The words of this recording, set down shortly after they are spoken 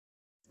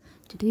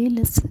Today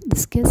let's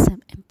discuss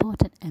some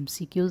important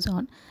MCQs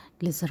on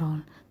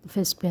glycerol. The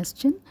first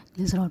question: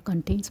 glycerol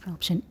contains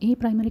option A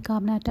primary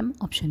carbon atom,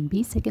 option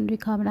B secondary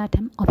carbon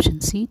atom,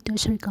 option C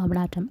tertiary carbon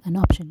atom, and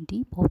option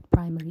D both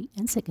primary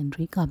and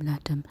secondary carbon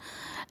atom.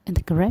 And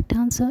the correct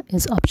answer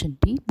is option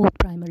D, both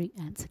primary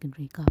and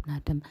secondary carbon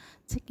atom.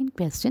 Second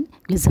question: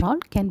 glycerol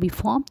can be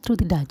formed through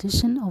the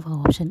digestion of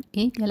option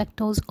A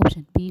galactose,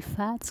 option B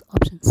fats,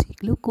 option C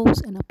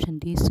glucose, and option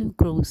D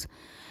sucrose.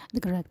 The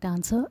correct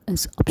answer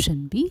is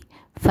option B,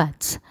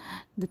 fats.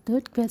 The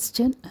third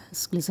question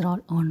is: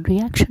 glycerol on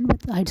reaction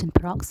with hydrogen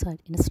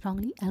peroxide in a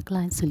strongly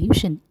alkaline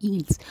solution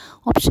yields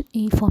option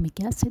A formic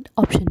acid,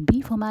 option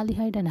B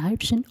formaldehyde and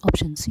hydrogen,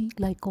 option C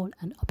glycol,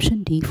 and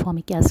option D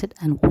formic acid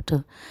and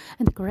water.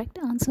 And the correct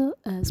answer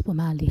is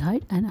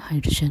formaldehyde and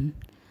hydrogen.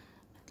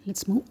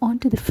 Let's move on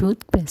to the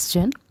fourth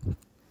question.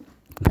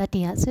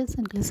 Fatty acids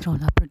and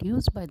glycerol are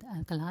produced by the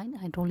alkaline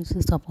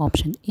hydrolysis of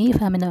option A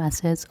amino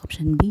acids,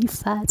 option B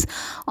fats,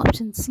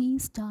 option C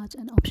starch,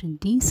 and option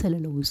D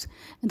cellulose.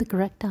 And the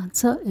correct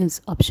answer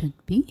is option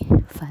B,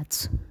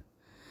 fats.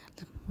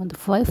 On the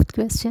fifth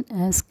question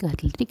is: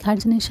 catalytic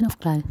hydrogenation of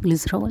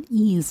glycerol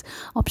is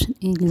option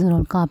A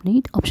glycerol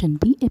carbonate, option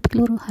B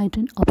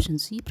epichlorohydrin, option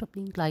C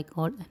propylene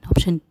glycol, and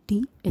option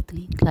D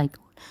ethylene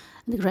glycol.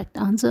 And the correct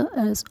answer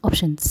is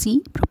option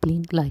C,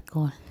 propylene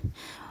glycol.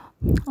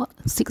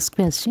 Sixth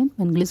question: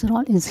 when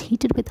glycerol is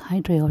heated with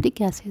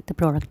hydriodic acid, the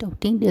product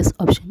obtained is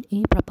option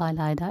A propyl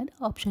iodide,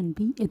 option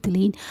B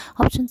ethylene,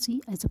 option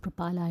C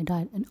isopropyl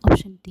iodide, and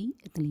option D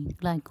ethylene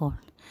glycol.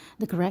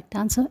 The correct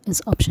answer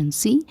is option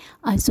C,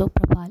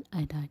 isopropyl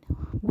iodide.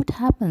 What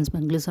happens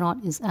when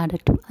glycerol is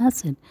added to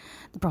acid?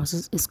 The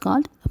process is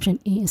called option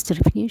A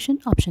esterification,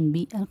 option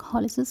B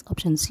alcoholysis,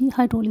 option C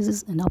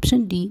hydrolysis, and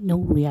option D no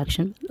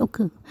reaction will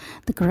occur.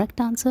 The correct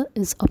answer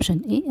is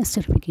option A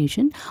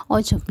esterification.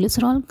 OH of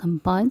glycerol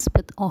combines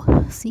with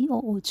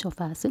COOH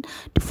of acid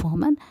to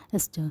form an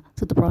ester.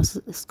 So the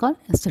process is called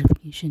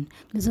esterification.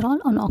 Glycerol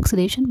on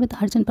oxidation with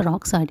hydrogen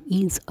peroxide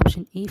yields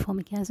option A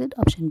formic acid,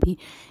 option B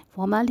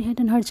formaldehyde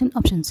and hydrogen,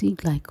 option C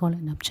glycol,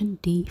 and option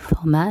D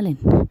formalin.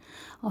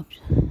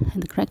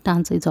 And the correct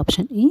answer is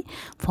option A,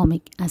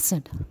 formic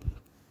acid.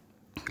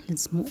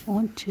 Let's move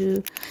on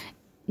to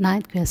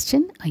ninth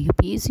question.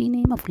 IUPAC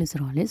name of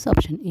glycerol is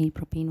option A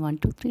propane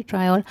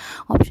 1,2,3-triol,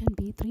 option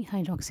B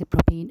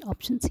 3-hydroxypropane,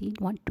 option C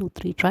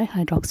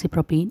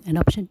 1,2,3-trihydroxypropane, and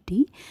option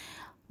D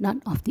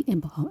none of the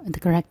above. And the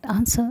correct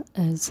answer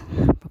is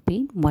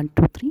propane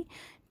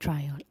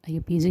 1,2,3-triol.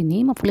 IUPAC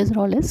name of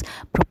glycerol is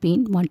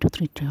propane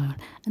 1,2,3-triol.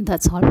 And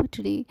that's all for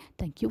today.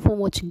 Thank you for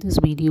watching this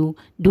video.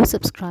 Do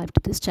subscribe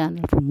to this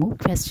channel for more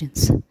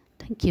questions.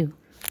 Thank you.